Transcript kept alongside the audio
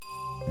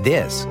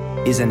This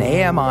is an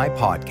AMI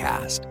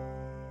podcast.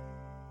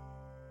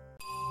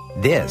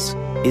 This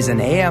is an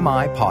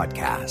AMI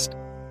podcast.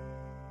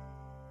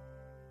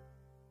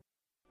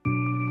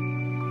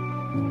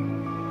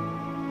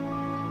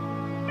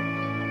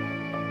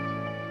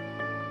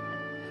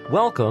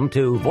 Welcome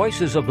to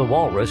Voices of the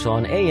Walrus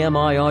on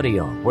AMI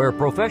Audio, where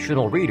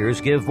professional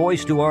readers give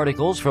voice to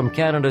articles from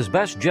Canada's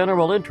best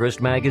general interest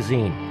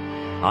magazine.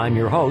 I'm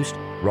your host,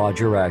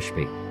 Roger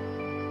Ashby.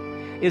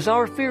 Is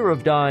our fear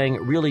of dying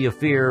really a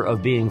fear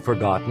of being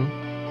forgotten?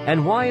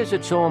 And why is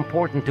it so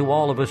important to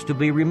all of us to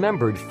be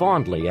remembered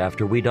fondly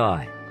after we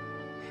die?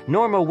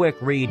 Norma Wick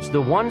reads The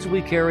Ones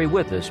We Carry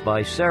With Us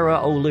by Sarah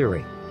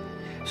O'Leary.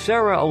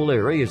 Sarah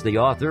O'Leary is the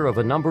author of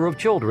a number of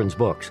children's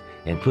books,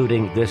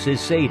 including This Is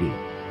Sadie.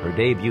 Her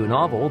debut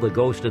novel, The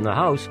Ghost in the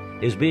House,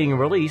 is being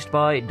released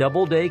by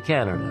Doubleday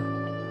Canada.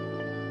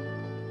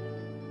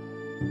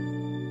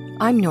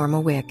 I'm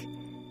Norma Wick.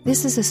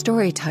 This is a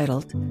story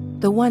titled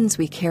The Ones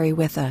We Carry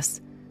With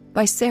Us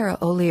by Sarah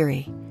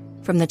O'Leary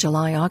from the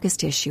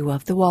July-August issue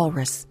of The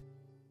Walrus.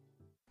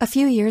 A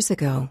few years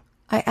ago,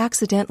 I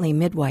accidentally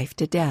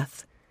midwifed a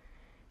death.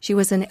 She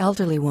was an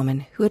elderly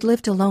woman who had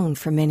lived alone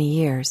for many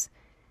years,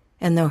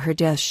 and though her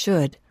death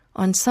should,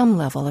 on some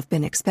level, have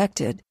been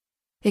expected,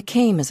 it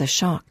came as a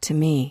shock to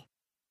me.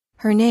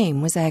 Her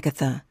name was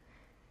Agatha,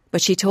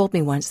 but she told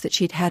me once that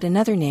she'd had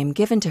another name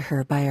given to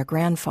her by her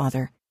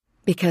grandfather,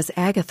 because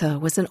Agatha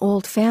was an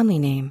old family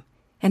name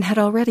and had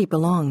already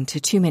belonged to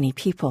too many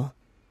people.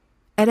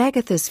 At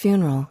Agatha's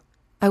funeral,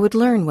 I would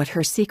learn what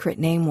her secret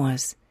name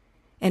was,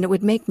 and it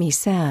would make me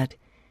sad,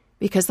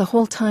 because the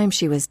whole time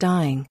she was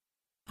dying,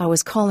 I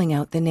was calling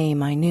out the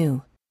name I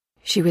knew.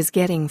 She was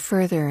getting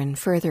further and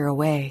further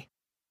away,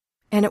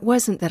 and it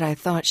wasn't that I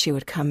thought she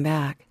would come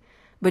back,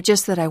 but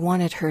just that I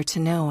wanted her to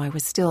know I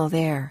was still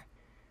there,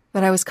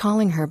 but I was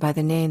calling her by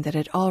the name that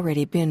had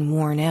already been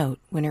worn out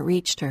when it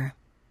reached her.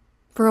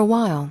 For a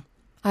while,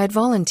 I had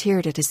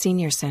volunteered at a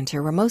senior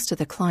center where most of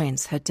the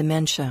clients had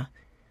dementia.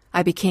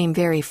 I became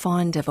very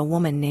fond of a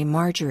woman named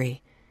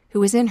Marjorie, who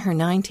was in her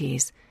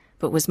 90s,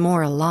 but was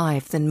more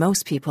alive than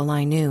most people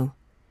I knew.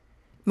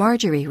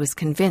 Marjorie was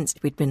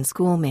convinced we'd been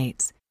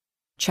schoolmates.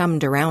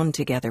 Chummed around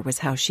together was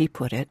how she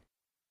put it.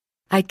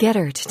 I'd get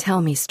her to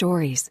tell me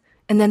stories,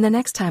 and then the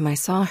next time I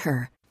saw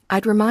her,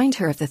 I'd remind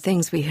her of the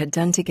things we had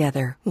done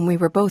together when we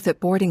were both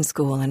at boarding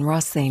school in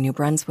Rothesay, New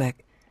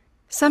Brunswick.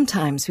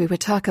 Sometimes we would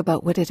talk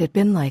about what it had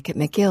been like at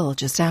McGill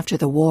just after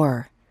the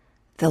war,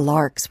 the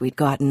larks we'd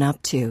gotten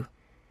up to.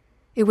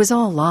 It was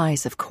all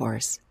lies, of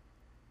course,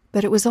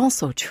 but it was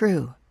also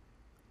true.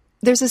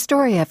 There's a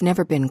story I've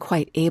never been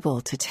quite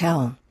able to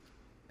tell.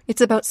 It's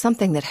about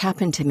something that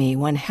happened to me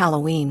one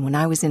Halloween when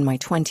I was in my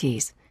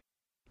 20s.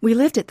 We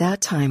lived at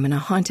that time in a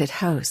haunted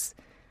house,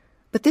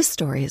 but this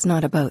story is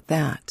not about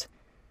that.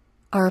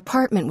 Our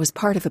apartment was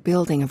part of a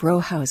building of row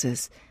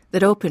houses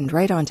that opened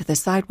right onto the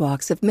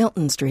sidewalks of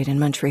Milton Street in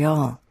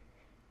Montreal.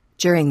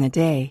 During the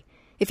day,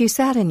 if you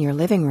sat in your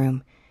living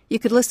room, you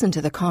could listen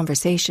to the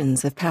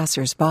conversations of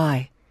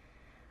passers-by,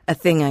 a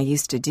thing I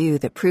used to do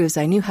that proves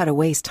I knew how to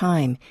waste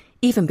time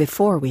even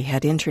before we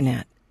had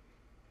internet.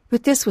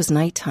 But this was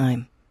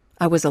nighttime.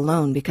 I was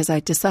alone because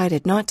I'd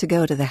decided not to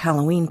go to the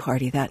Halloween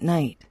party that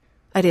night.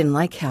 I didn't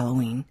like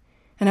Halloween,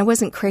 and I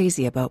wasn't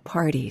crazy about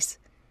parties.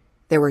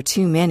 There were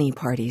too many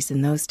parties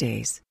in those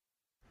days.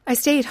 I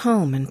stayed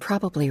home and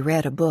probably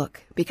read a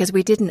book because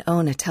we didn't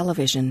own a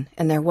television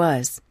and there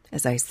was,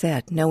 as I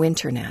said, no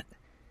internet.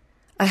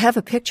 I have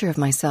a picture of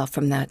myself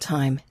from that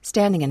time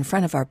standing in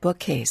front of our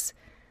bookcase,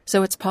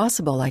 so it's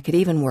possible I could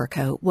even work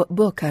out what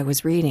book I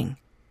was reading.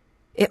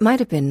 It might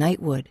have been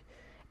Nightwood,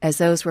 as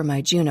those were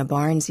my Juna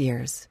Barnes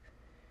years.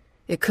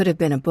 It could have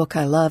been a book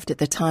I loved at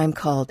the time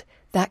called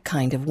That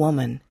Kind of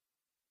Woman.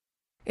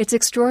 It's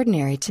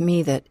extraordinary to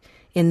me that,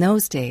 in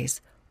those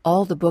days,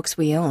 all the books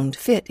we owned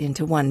fit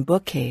into one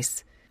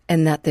bookcase,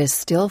 and that this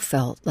still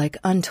felt like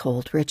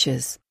untold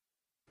riches.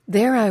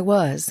 There I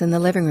was in the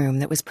living room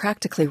that was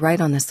practically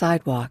right on the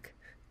sidewalk,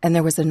 and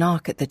there was a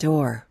knock at the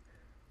door.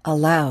 A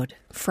loud,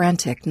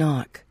 frantic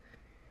knock.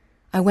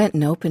 I went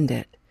and opened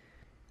it.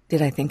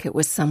 Did I think it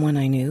was someone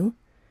I knew?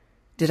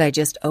 Did I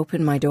just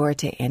open my door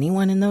to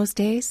anyone in those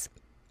days?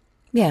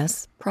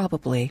 Yes,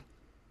 probably.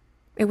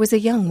 It was a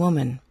young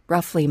woman,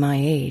 roughly my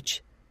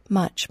age,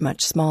 much,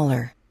 much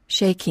smaller,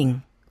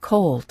 shaking,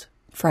 cold,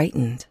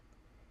 frightened.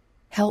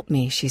 "Help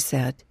me," she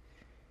said.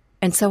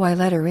 And so I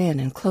let her in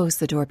and closed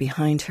the door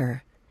behind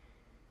her.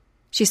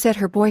 She said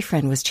her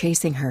boyfriend was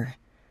chasing her,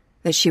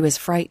 that she was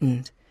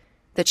frightened,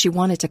 that she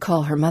wanted to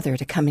call her mother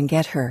to come and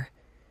get her.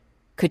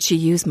 Could she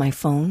use my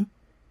phone?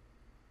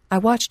 I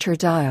watched her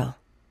dial,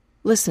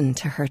 listened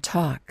to her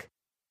talk.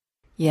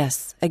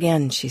 "Yes,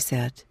 again," she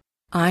said.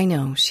 "I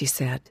know," she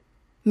said.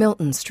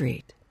 "Milton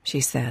Street," she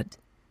said.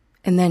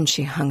 And then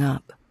she hung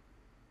up.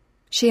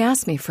 She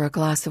asked me for a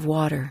glass of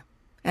water,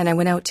 and I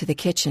went out to the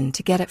kitchen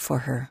to get it for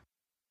her.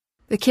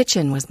 The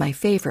kitchen was my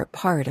favorite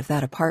part of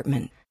that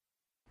apartment.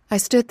 I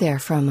stood there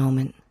for a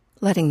moment,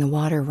 letting the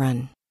water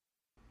run.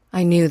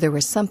 I knew there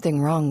was something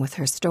wrong with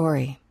her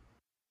story.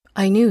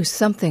 I knew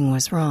something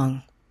was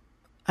wrong,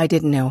 I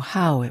didn't know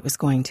how it was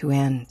going to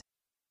end.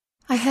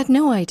 I had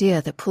no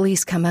idea that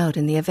police come out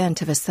in the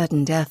event of a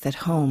sudden death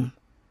at home.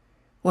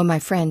 When my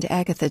friend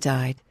Agatha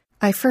died,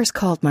 I first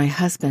called my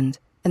husband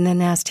and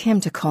then asked him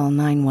to call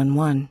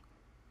 911.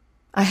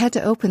 I had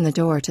to open the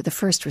door to the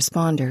first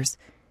responders,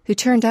 who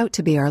turned out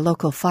to be our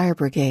local fire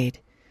brigade,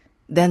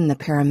 then the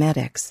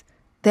paramedics,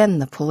 then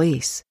the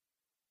police.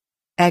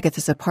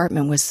 Agatha's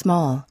apartment was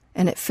small,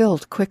 and it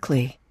filled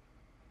quickly.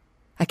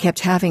 I kept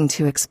having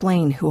to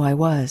explain who I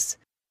was.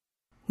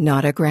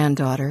 Not a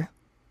granddaughter,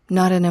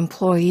 not an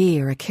employee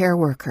or a care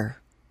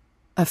worker,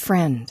 a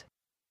friend.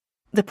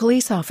 The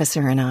police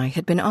officer and I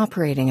had been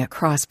operating at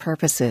cross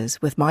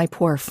purposes with my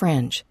poor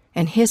French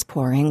and his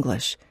poor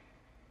English,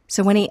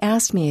 so when he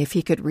asked me if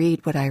he could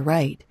read what I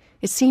write,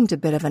 it seemed a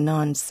bit of a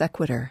non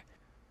sequitur.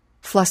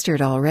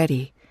 Flustered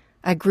already,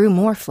 I grew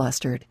more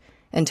flustered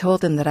and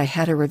told him that I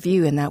had a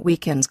review in that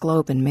weekend's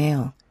Globe and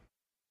Mail.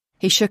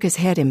 He shook his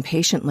head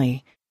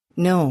impatiently.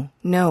 No,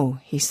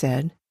 he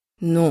said.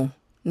 No.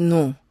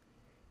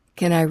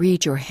 Can I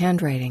read your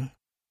handwriting?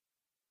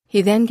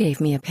 He then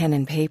gave me a pen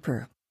and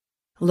paper.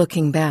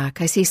 Looking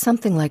back, I see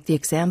something like the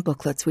exam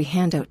booklets we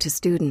hand out to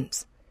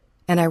students,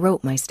 and I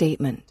wrote my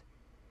statement.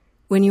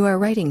 When you are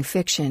writing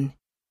fiction,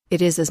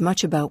 it is as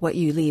much about what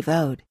you leave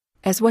out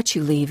as what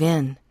you leave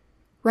in.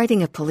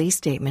 Writing a police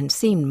statement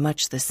seemed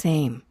much the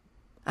same.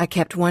 I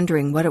kept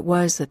wondering what it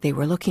was that they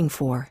were looking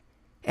for.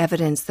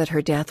 Evidence that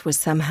her death was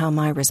somehow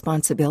my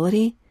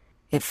responsibility?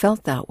 It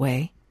felt that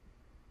way.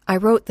 I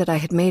wrote that I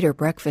had made her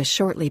breakfast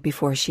shortly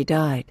before she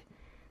died,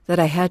 that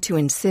I had to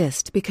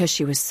insist because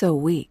she was so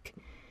weak,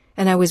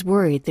 and I was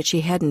worried that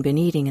she hadn't been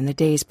eating in the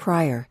days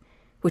prior,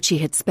 which she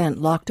had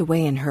spent locked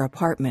away in her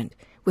apartment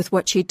with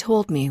what she'd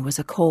told me was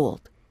a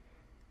cold.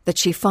 That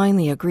she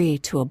finally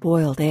agreed to a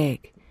boiled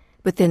egg,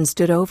 but then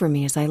stood over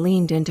me as I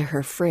leaned into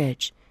her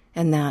fridge,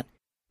 and that,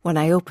 when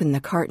I opened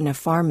the carton of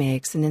farm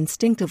eggs and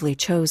instinctively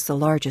chose the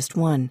largest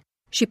one,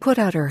 she put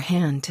out her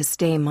hand to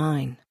stay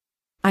mine.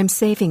 I'm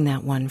saving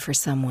that one for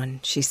someone,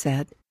 she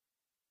said.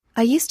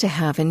 I used to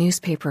have a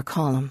newspaper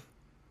column.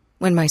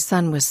 When my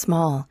son was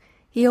small,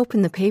 he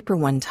opened the paper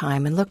one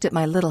time and looked at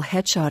my little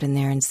headshot in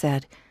there and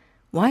said,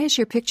 "Why is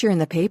your picture in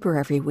the paper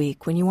every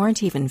week when you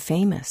aren't even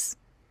famous?"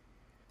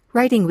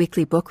 Writing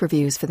weekly book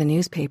reviews for the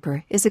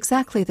newspaper is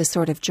exactly the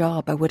sort of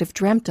job I would have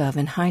dreamt of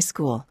in high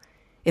school,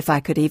 if I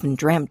could even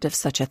dreamt of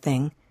such a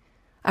thing.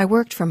 I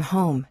worked from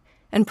home,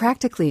 and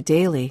practically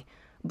daily,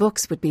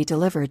 books would be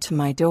delivered to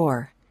my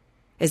door.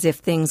 As if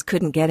things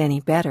couldn't get any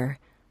better,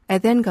 I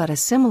then got a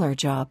similar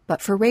job,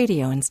 but for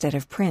radio instead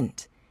of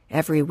print.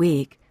 Every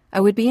week, I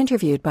would be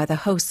interviewed by the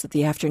hosts of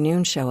the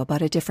afternoon show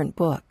about a different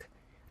book.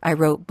 I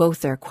wrote both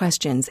their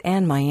questions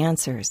and my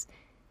answers,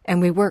 and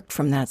we worked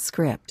from that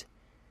script.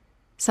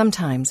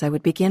 Sometimes I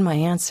would begin my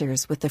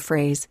answers with the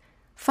phrase,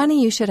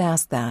 "Funny you should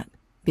ask that,"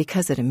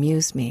 because it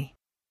amused me.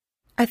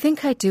 I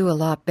think I'd do a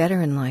lot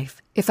better in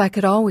life if I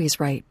could always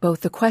write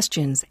both the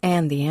questions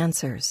and the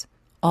answers.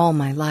 All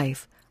my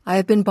life, I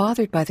have been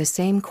bothered by the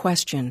same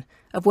question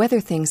of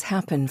whether things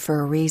happen for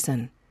a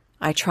reason.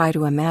 I try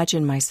to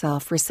imagine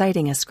myself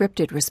reciting a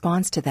scripted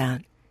response to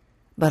that,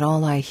 but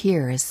all I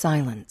hear is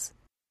silence.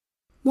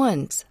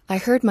 Once, I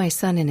heard my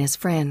son and his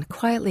friend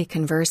quietly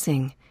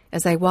conversing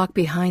as I walked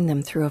behind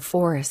them through a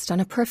forest on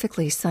a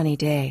perfectly sunny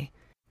day.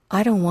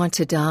 "I don't want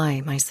to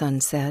die," my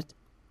son said.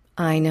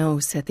 "I know,"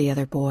 said the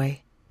other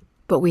boy,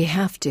 "but we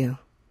have to."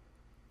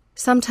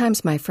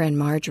 Sometimes my friend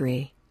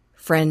Marjorie,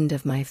 friend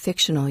of my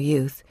fictional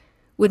youth,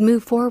 would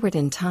move forward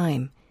in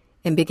time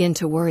and begin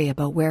to worry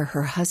about where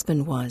her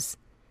husband was.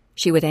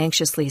 She would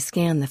anxiously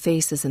scan the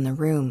faces in the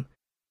room,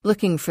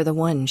 looking for the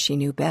one she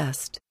knew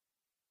best.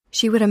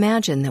 She would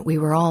imagine that we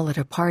were all at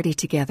a party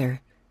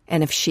together,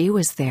 and if she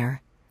was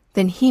there,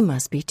 then he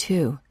must be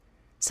too.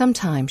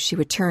 Sometimes she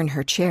would turn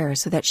her chair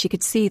so that she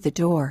could see the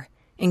door,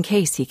 in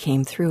case he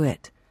came through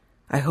it.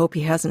 "I hope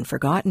he hasn't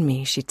forgotten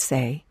me," she'd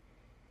say.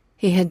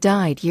 He had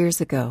died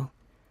years ago,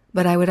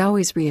 but I would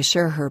always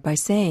reassure her by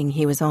saying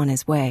he was on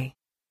his way.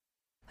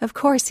 "Of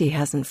course he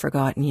hasn't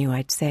forgotten you,"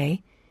 I'd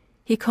say.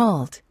 "He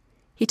called.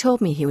 He told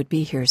me he would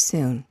be here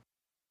soon."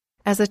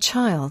 As a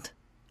child,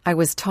 I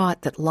was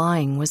taught that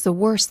lying was the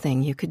worst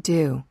thing you could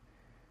do.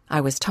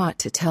 I was taught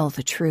to tell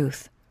the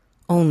truth.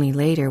 Only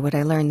later would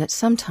I learn that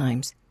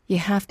sometimes you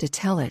have to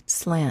tell it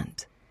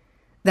slant.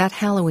 That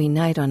Halloween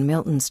night on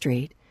Milton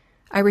Street,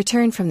 I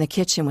returned from the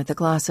kitchen with a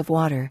glass of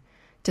water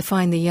to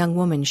find the young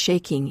woman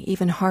shaking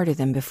even harder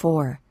than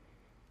before.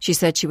 She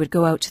said she would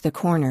go out to the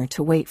corner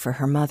to wait for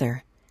her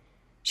mother.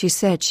 She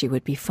said she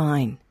would be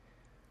fine.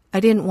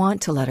 I didn't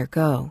want to let her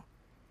go,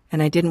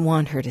 and I didn't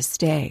want her to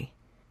stay.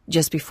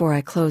 Just before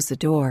I closed the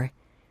door,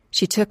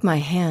 she took my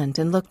hand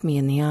and looked me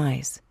in the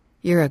eyes.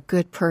 "You're a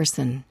good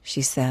person,"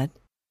 she said.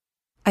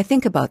 I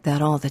think about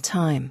that all the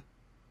time.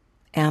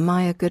 Am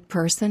I a good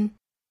person?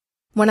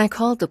 When I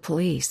called the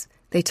police,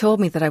 they told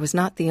me that I was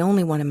not the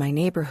only one in my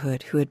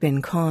neighborhood who had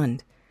been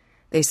conned.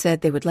 They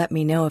said they would let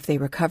me know if they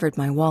recovered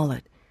my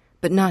wallet,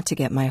 but not to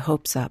get my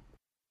hopes up.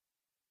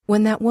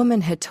 When that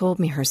woman had told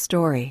me her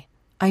story,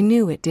 I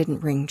knew it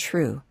didn't ring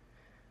true.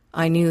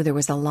 I knew there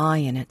was a lie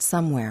in it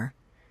somewhere.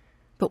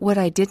 But what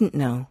I didn't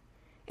know,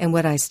 and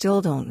what I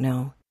still don't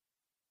know,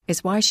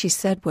 is why she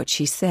said what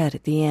she said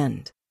at the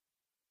end.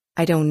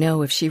 I don't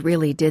know if she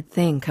really did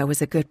think I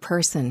was a good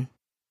person.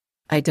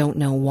 I don't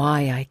know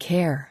why I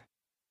care.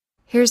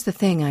 Here's the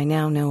thing I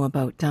now know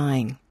about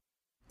dying.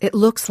 It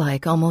looks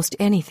like almost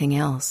anything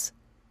else.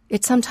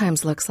 It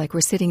sometimes looks like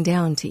we're sitting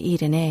down to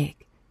eat an egg.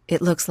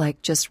 It looks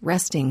like just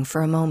resting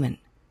for a moment.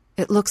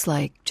 It looks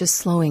like just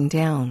slowing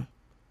down.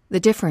 The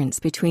difference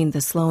between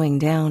the slowing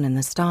down and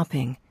the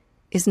stopping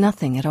is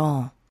nothing at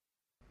all.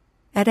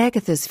 At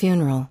Agatha's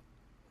funeral,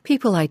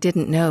 people I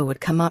didn't know would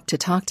come up to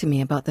talk to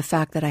me about the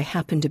fact that I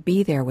happened to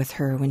be there with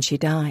her when she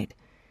died.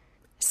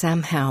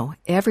 Somehow,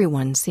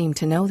 everyone seemed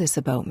to know this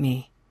about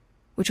me,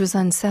 which was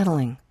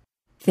unsettling.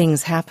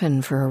 Things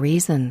happen for a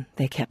reason,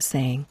 they kept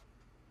saying.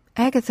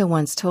 Agatha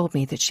once told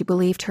me that she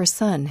believed her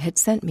son had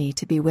sent me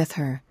to be with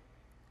her,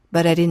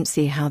 but I didn't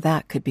see how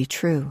that could be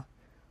true.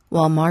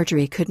 While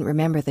Marjorie couldn't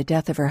remember the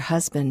death of her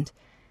husband,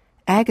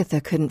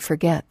 Agatha couldn't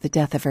forget the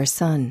death of her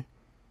son.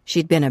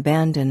 She'd been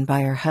abandoned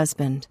by her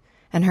husband,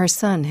 and her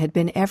son had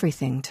been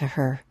everything to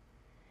her.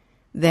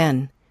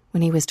 Then,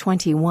 when he was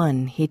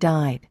 21, he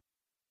died.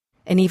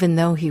 And even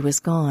though he was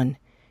gone,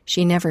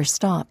 she never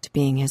stopped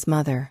being his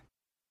mother.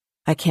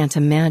 I can't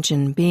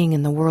imagine being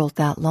in the world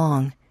that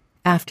long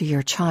after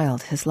your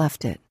child has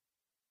left it.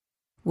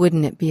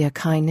 Wouldn't it be a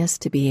kindness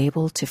to be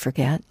able to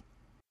forget?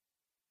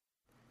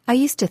 I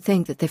used to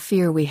think that the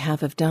fear we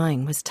have of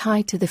dying was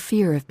tied to the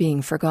fear of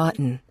being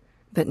forgotten,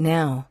 but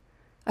now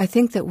I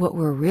think that what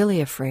we're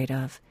really afraid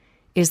of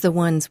is the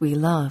ones we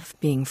love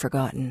being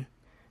forgotten,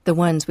 the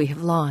ones we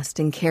have lost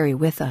and carry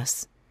with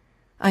us.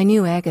 I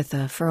knew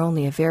Agatha for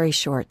only a very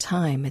short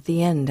time at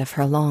the end of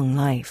her long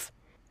life,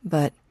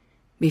 but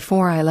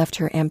before I left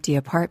her empty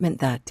apartment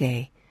that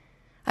day,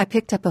 I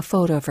picked up a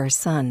photo of her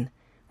son,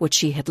 which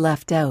she had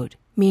left out,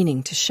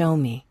 meaning to show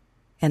me,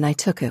 and I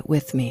took it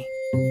with me.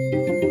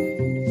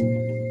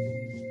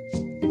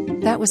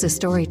 That was a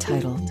story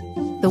titled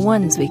The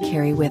Ones We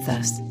Carry With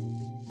Us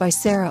by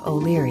Sarah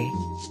O'Leary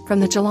from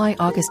the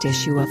July-August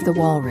issue of The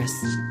Walrus.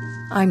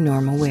 I'm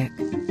Norma Wick.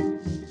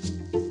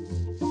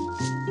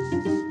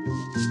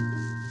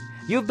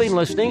 You've been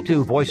listening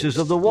to Voices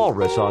of the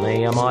Walrus on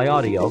AMI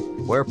Audio,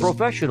 where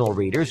professional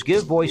readers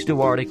give voice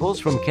to articles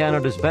from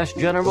Canada's best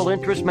general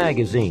interest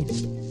magazine.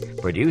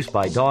 Produced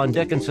by Don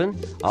Dickinson,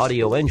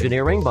 audio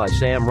engineering by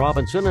Sam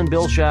Robinson and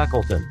Bill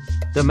Shackleton.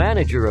 The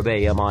manager of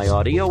AMI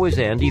Audio is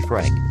Andy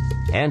Frank.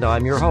 And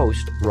I'm your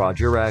host,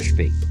 Roger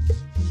Ashby.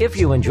 If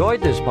you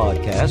enjoyed this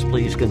podcast,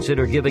 please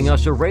consider giving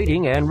us a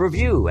rating and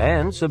review,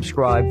 and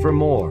subscribe for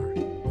more.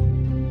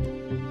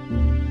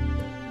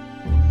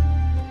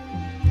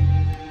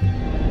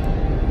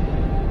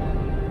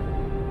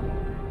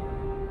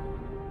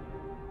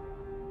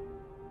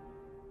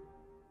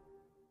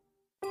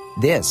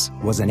 This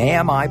was an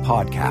AMI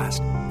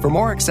podcast. For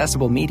more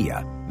accessible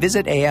media,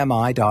 visit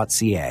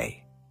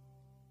ami.ca.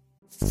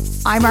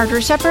 I'm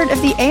Margaret Shepard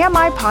of the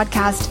AMI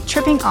podcast,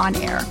 Tripping on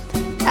Air.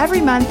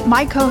 Every month,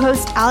 my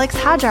co-host Alex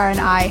Hajar and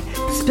I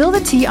spill the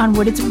tea on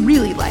what it's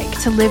really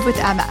like to live with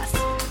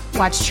MS.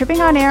 Watch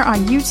Tripping on Air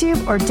on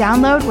YouTube or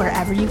download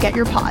wherever you get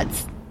your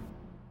pods.